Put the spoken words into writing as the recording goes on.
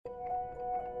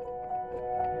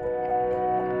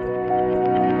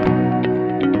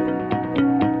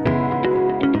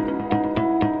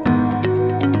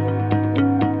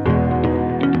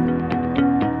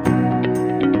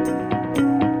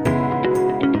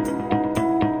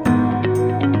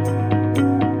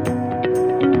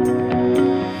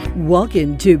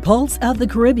Welcome to Pulse of the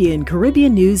Caribbean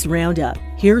News Roundup.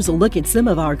 Here's a look at some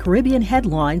of our Caribbean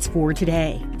headlines for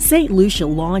today. St. Lucia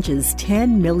launches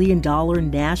 $10 million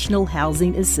National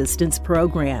Housing Assistance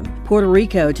Program. Puerto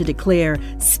Rico to declare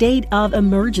state of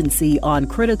emergency on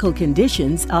critical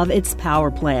conditions of its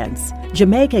power plants.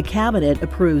 Jamaica Cabinet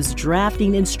approves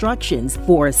drafting instructions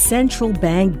for central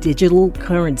bank digital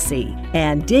currency.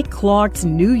 And Dick Clark's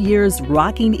New Year's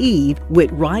Rocking Eve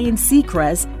with Ryan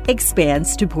Seacrest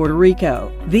expands to Puerto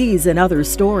Rico. These and other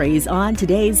stories on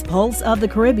today's Pulse of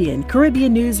the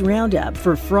Caribbean News Roundup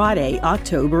for Friday,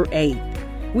 October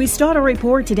 8th. We start a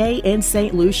report today in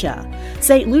St. Lucia.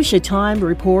 St. Lucia Times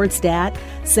reports that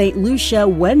St. Lucia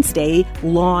Wednesday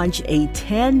launched a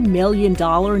 $10 million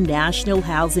National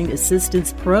Housing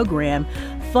Assistance Program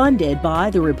funded by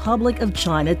the Republic of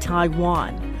China,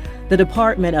 Taiwan. The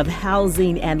Department of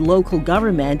Housing and Local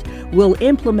Government will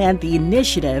implement the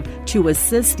initiative to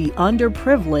assist the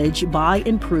underprivileged by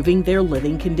improving their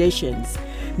living conditions.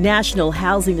 National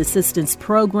Housing Assistance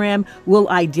Program will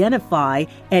identify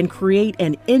and create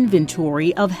an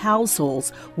inventory of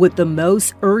households with the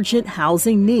most urgent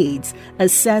housing needs,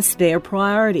 assess their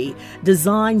priority,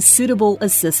 design suitable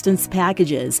assistance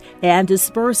packages, and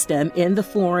disperse them in the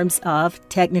forms of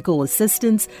technical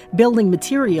assistance, building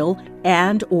material,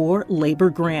 and/or labor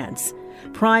grants.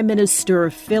 Prime Minister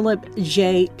Philip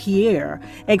J. Pierre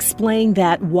explained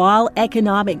that while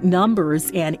economic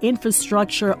numbers and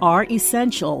infrastructure are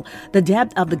essential, the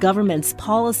depth of the government's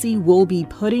policy will be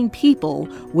putting people,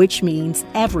 which means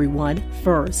everyone,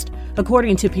 first.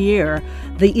 According to Pierre,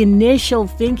 the initial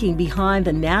thinking behind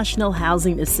the National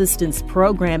Housing Assistance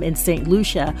Program in St.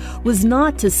 Lucia was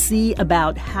not to see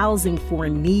about housing for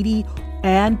needy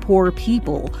and poor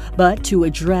people, but to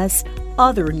address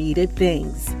other needed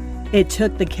things. It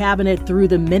took the cabinet through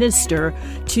the minister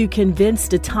to convince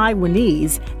the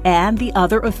Taiwanese and the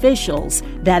other officials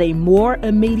that a more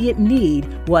immediate need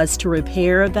was to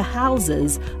repair the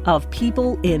houses of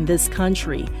people in this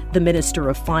country, the Minister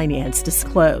of Finance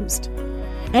disclosed.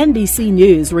 NBC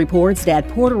News reports that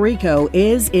Puerto Rico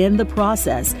is in the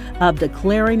process of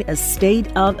declaring a state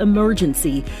of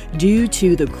emergency due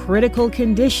to the critical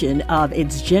condition of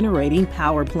its generating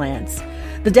power plants.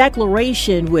 The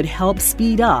declaration would help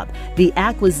speed up the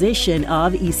acquisition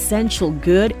of essential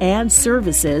goods and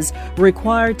services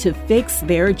required to fix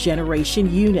their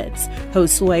generation units.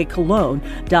 Josue Colon,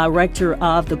 director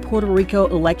of the Puerto Rico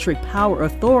Electric Power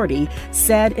Authority,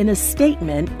 said in a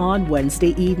statement on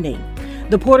Wednesday evening.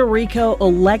 The Puerto Rico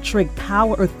Electric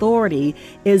Power Authority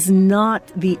is not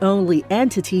the only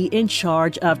entity in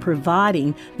charge of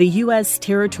providing the U.S.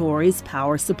 territory's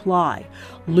power supply.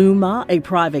 LUMA, a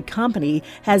private company,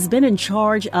 has been in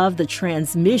charge of the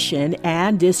transmission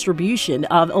and distribution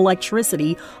of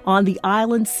electricity on the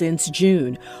island since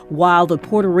June, while the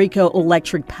Puerto Rico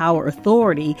Electric Power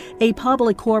Authority, a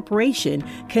public corporation,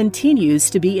 continues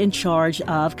to be in charge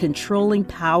of controlling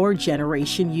power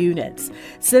generation units.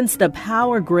 Since the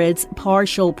power grid's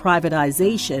partial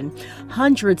privatization,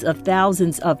 hundreds of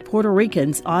thousands of Puerto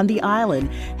Ricans on the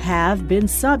island have been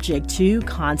subject to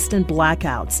constant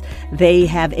blackouts.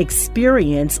 They have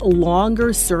experienced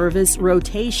longer service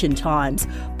rotation times,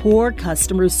 poor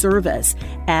customer service,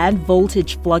 and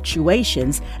voltage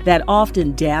fluctuations that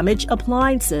often damage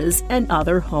appliances and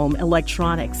other home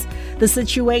electronics. The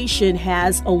situation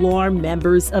has alarmed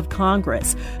members of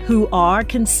Congress who are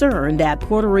concerned that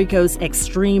Puerto Rico's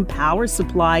extreme power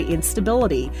supply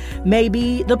instability may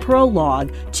be the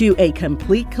prologue to a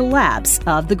complete collapse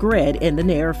of the grid in the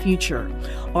near future.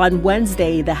 On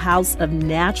Wednesday, the House of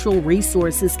Natural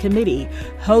Resources Committee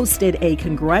hosted a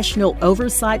congressional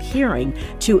oversight hearing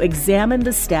to examine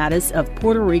the status of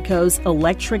Puerto Rico's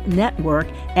electric network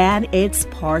and its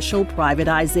partial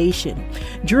privatization.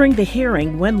 During the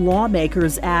hearing, when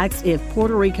lawmakers asked if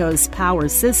Puerto Rico's power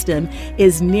system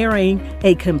is nearing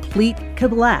a complete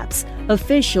collapse,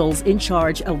 officials in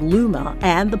charge of LUMA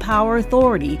and the Power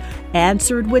Authority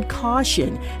answered with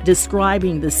caution,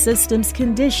 describing the system's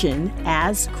condition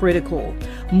as critical.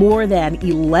 More than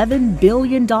 $11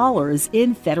 billion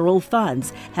in federal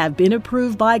funds have been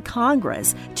approved by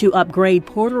Congress to upgrade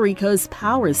Puerto Rico's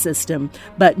power system,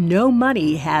 but no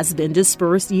money has been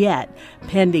dispersed yet,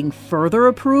 pending further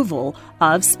approval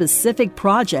of specific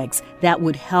projects that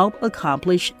would help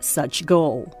accomplish such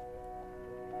goal.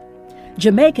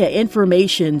 Jamaica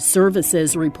Information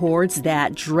Services reports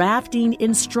that drafting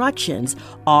instructions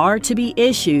are to be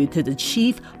issued to the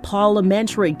Chief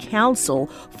Parliamentary Council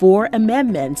for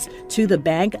amendments to the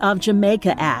Bank of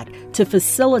Jamaica Act to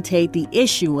facilitate the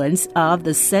issuance of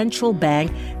the central bank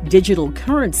digital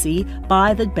currency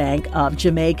by the Bank of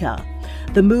Jamaica.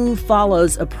 The move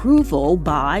follows approval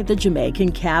by the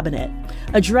Jamaican cabinet.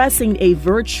 Addressing a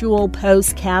virtual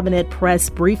post-cabinet press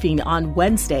briefing on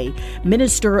Wednesday,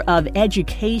 Minister of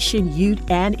Education, Youth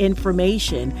and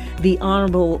Information, the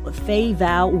Honorable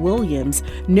Fayval Williams,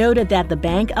 noted that the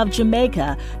Bank of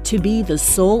Jamaica to be the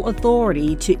sole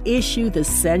authority to issue the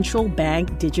central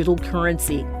bank digital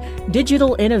currency.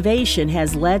 Digital innovation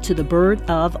has led to the birth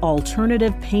of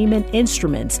alternative payment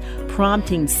instruments,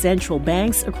 prompting central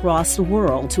banks across the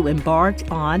world to embark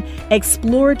on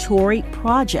exploratory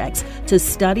projects to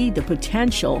study the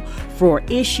potential for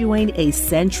issuing a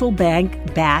central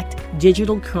bank-backed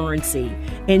digital currency.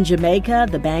 In Jamaica,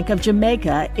 the Bank of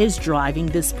Jamaica is driving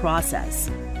this process.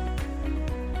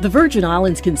 The Virgin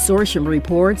Islands Consortium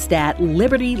reports that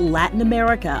Liberty Latin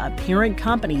America, a parent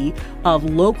company of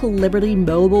local Liberty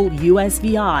Mobile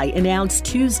USVI, announced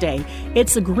Tuesday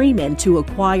its agreement to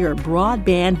acquire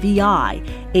Broadband VI,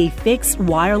 a fixed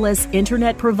wireless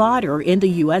internet provider in the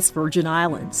U.S. Virgin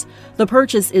Islands. The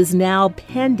purchase is now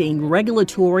pending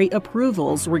regulatory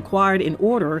approvals required in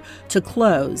order to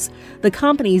close. The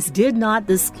companies did not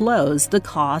disclose the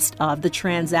cost of the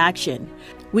transaction.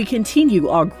 We continue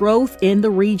our growth in the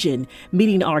region,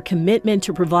 meeting our commitment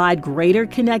to provide greater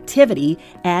connectivity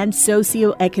and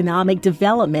socioeconomic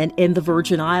development in the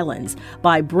Virgin Islands.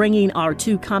 By bringing our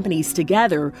two companies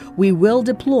together, we will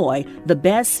deploy the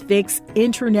best fixed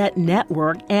internet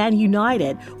network and unite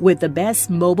it with the best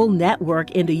mobile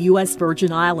network in the U.S.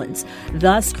 Virgin Islands,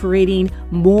 thus creating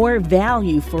more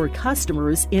value for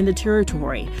customers in the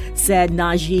territory, said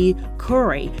Najee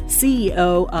Curry,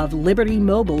 CEO of Liberty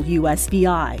Mobile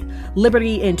USVI.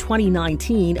 Liberty in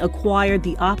 2019 acquired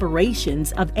the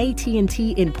operations of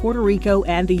AT&T in Puerto Rico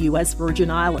and the U.S. Virgin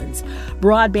Islands.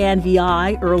 Broadband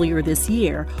VI earlier this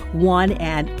year won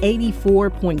an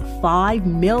 $84.5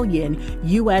 million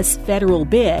U.S. federal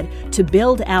bid to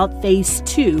build out Phase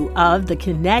 2 of the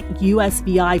Connect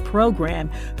USVI program,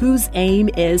 whose aim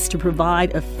is to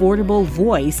provide affordable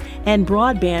voice and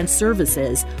broadband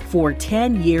services for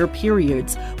 10-year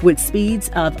periods with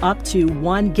speeds of up to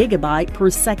 1 gigabyte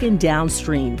per second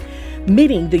downstream.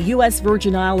 Meeting the U.S.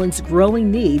 Virgin Islands'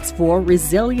 growing needs for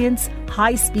resilience,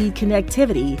 high-speed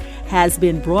connectivity has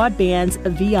been Broadband's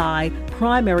VI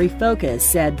primary focus,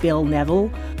 said Bill Neville,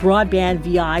 Broadband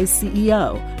VI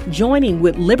CEO. Joining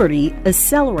with Liberty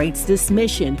accelerates this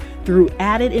mission through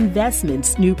added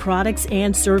investments, new products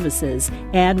and services,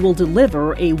 and will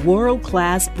deliver a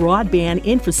world-class broadband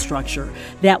infrastructure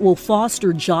that will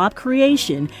foster job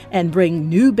creation and bring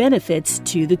new benefits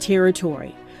to the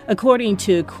territory. According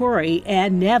to Corey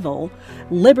and Neville,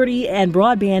 Liberty and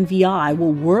Broadband VI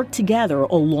will work together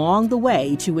along the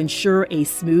way to ensure a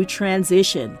smooth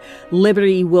transition.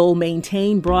 Liberty will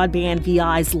maintain Broadband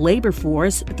VI's labor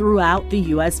force throughout the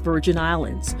U.S. Virgin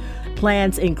Islands.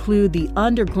 Plans include the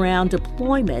underground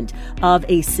deployment of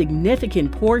a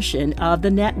significant portion of the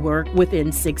network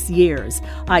within 6 years,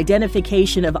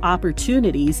 identification of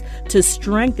opportunities to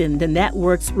strengthen the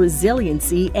network's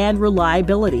resiliency and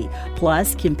reliability,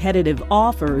 plus competitive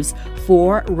offers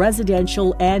for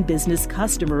residential and business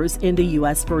customers in the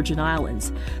U.S. Virgin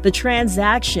Islands. The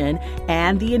transaction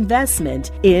and the investment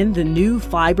in the new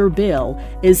fiber bill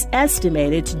is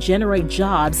estimated to generate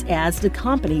jobs as the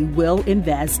company will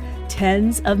invest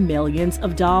tens of millions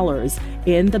of dollars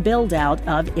in the build-out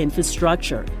of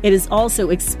infrastructure. It is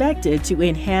also expected to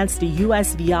enhance the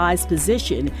USVI's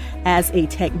position as a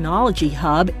technology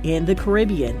hub in the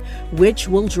Caribbean, which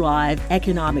will drive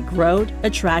economic growth,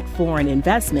 attract foreign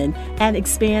investment, and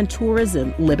expand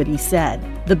tourism, Liberty said.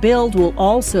 The build will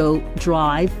also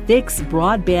drive fixed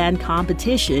broadband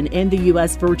competition in the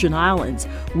U.S. Virgin Islands,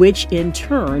 which in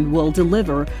turn will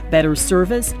deliver better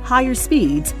service, higher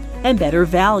speeds, and better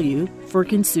value for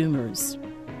consumers.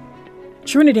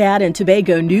 Trinidad and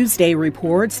Tobago Newsday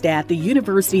reports that the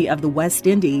University of the West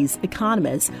Indies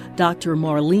economist Dr.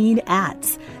 Marlene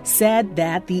Atts said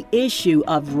that the issue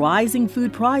of rising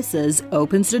food prices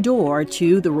opens the door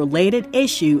to the related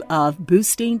issue of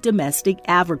boosting domestic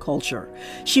agriculture.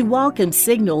 She welcomed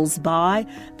signals by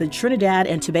the Trinidad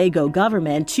and Tobago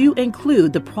government to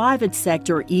include the private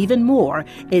sector even more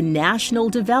in national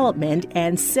development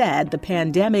and said the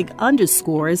pandemic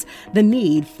underscores the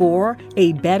need for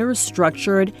a better structured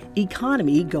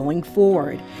economy going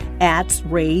forward. Atts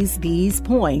raised these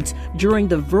points during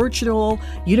the virtual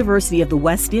University of the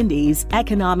West Indies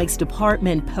Economics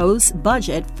Department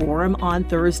post-budget forum on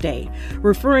Thursday,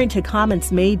 referring to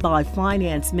comments made by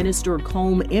Finance Minister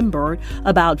Colm Imbert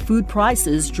about food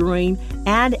prices during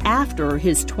and after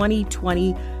his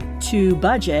 2022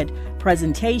 budget.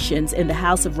 presentations in the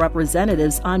House of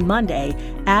Representatives on Monday,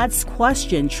 ads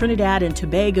questioned Trinidad and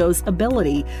Tobago's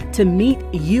ability to meet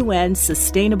UN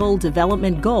Sustainable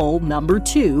Development Goal number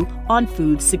 2 on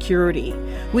food security.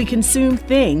 We consume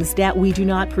things that we do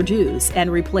not produce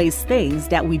and replace things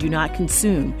that we do not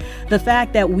consume. The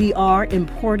fact that we are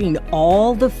importing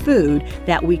all the food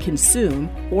that we consume,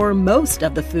 or most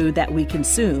of the food that we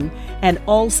consume, and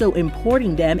also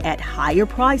importing them at higher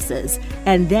prices,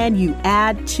 and then you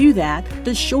add to that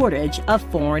the shortage of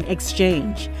foreign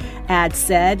exchange. Ad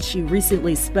said she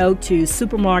recently spoke to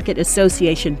Supermarket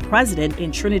Association president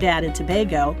in Trinidad and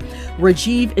Tobago,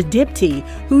 Rajiv Dipti,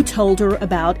 who told her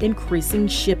about increasing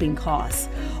shipping costs.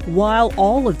 While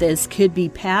all of this could be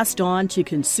passed on to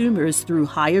consumers through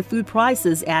higher food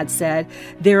prices, Ad said,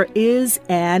 there is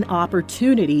an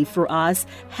opportunity for us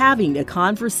having a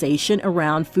conversation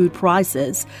around food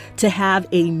prices, to have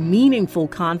a meaningful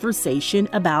conversation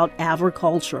about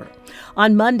agriculture.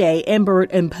 On Monday,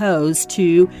 MBERT imposed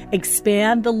to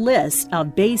expand the list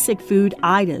of basic food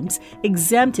items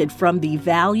exempted from the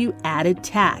value-added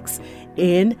tax.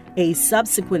 In a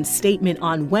subsequent statement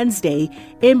on Wednesday,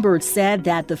 MBERT said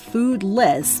that the food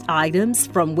list items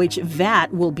from which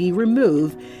VAT will be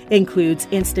removed includes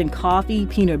instant coffee,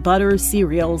 peanut butter,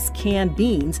 cereals, canned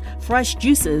beans, fresh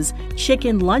juices,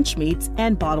 chicken lunch meats,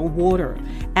 and bottled water.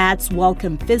 ATS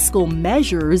welcome fiscal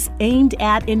measures aimed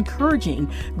at encouraging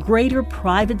greater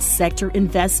private sector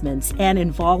investments and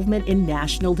involvement in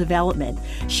national development.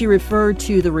 She referred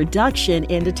to the reduction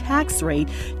in the tax rate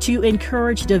to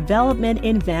encourage development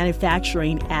in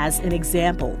manufacturing as an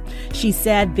example. She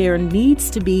said there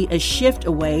needs to be a shift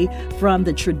away from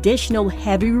the traditional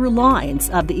heavy reliance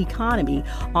of the economy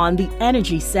on the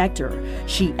energy sector.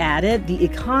 She added the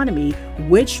economy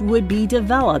which would be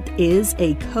developed is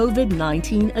a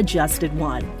COVID-19 adjusted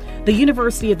one. The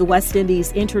University of the West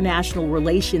Indies International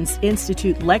Relations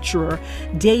Institute lecturer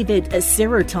David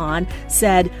Siraton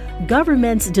said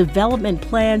government's development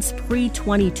plans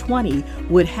pre-2020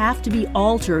 would have to be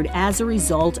altered as a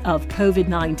result of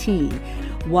COVID-19.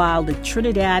 While the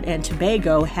Trinidad and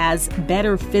Tobago has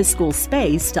better fiscal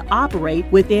space to operate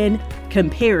within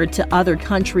compared to other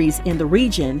countries in the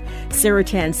region,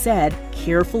 Siraton said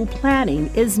careful planning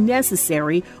is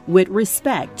necessary with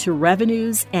respect to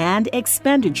revenues and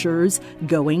expenditures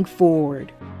going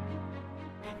forward.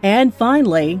 And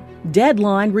finally,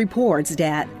 Deadline reports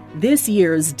that this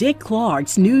year's Dick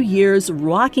Clark's New Year's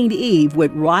Rocking Eve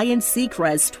with Ryan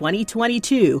Seacrest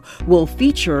 2022 will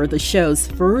feature the show's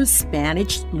first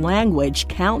Spanish-language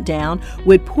countdown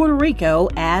with Puerto Rico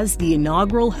as the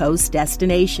inaugural host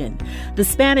destination. The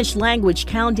Spanish-language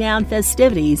countdown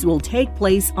festivities will take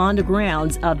place on the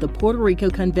grounds of the Puerto Rico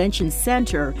Convention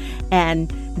Center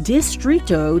and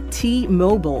Distrito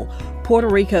T-Mobile, Puerto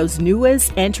Rico's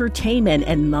newest entertainment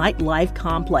and nightlife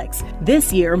complex.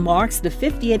 This year marks the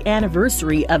 50th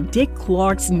anniversary of Dick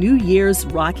Clark's New Year's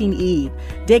Rocking Eve.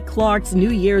 Dick Clark's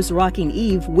New Year's Rocking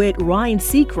Eve with Ryan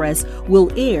Seacrest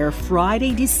will air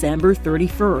Friday, December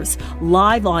 31st,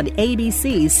 live on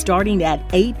ABC starting at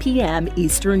 8 p.m.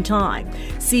 Eastern Time.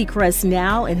 Seacrest,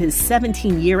 now in his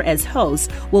 17th year as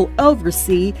host, will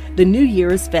oversee the New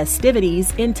Year's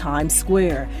festivities in Times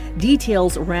Square.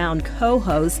 Details around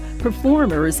co-hosts,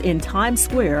 performers in Times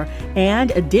Square,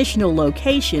 and additional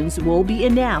locations will be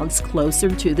announced closer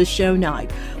to the show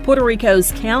night. Puerto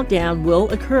Rico's countdown will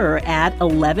occur at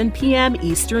 11 p.m.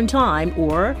 Eastern Time,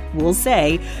 or we'll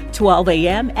say 12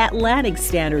 a.m. Atlantic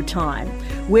Standard Time.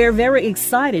 We're very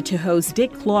excited to host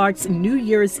Dick Clark's New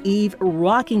Year's Eve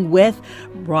Rocking with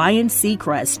Ryan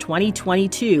Seacrest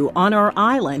 2022 on our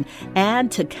island,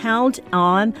 and to count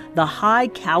on the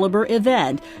high-caliber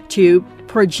event to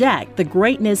project the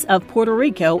greatness of Puerto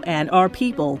Rico and our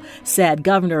people, said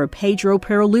Governor Pedro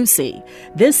Pierluisi.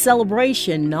 This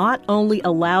celebration not only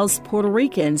allows Puerto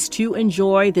Ricans to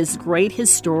enjoy this great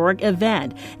historic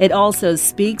event, it also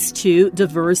speaks to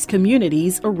diverse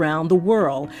communities around the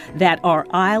world that our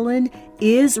island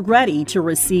is ready to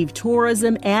receive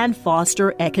tourism and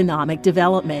foster economic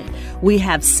development. We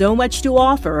have so much to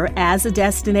offer as a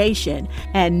destination,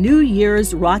 and New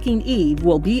Year's Rocking Eve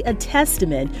will be a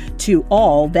testament to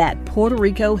all that Puerto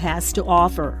Rico has to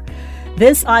offer.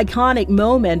 This iconic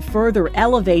moment further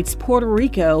elevates Puerto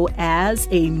Rico as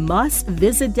a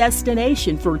must-visit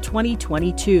destination for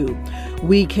 2022.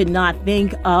 We could not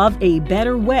think of a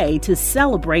better way to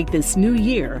celebrate this new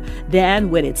year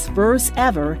than with its first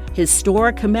ever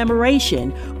historic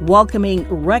commemoration, welcoming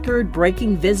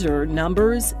record-breaking visitor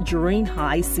numbers during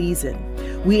high season.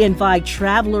 We invite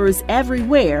travelers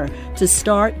everywhere to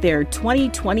start their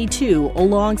 2022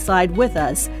 alongside with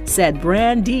us, said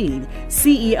Brand Dean,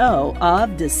 CEO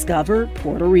of Discover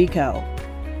Puerto Rico.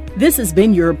 This has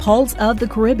been your Pulse of the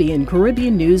Caribbean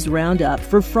News Roundup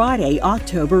for Friday,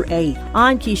 October 8th.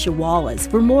 I'm Keisha Wallace.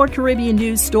 For more Caribbean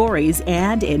news stories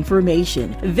and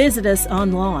information, visit us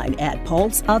online at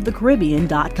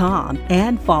pulseofthecaribbean.com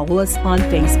and follow us on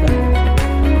Facebook.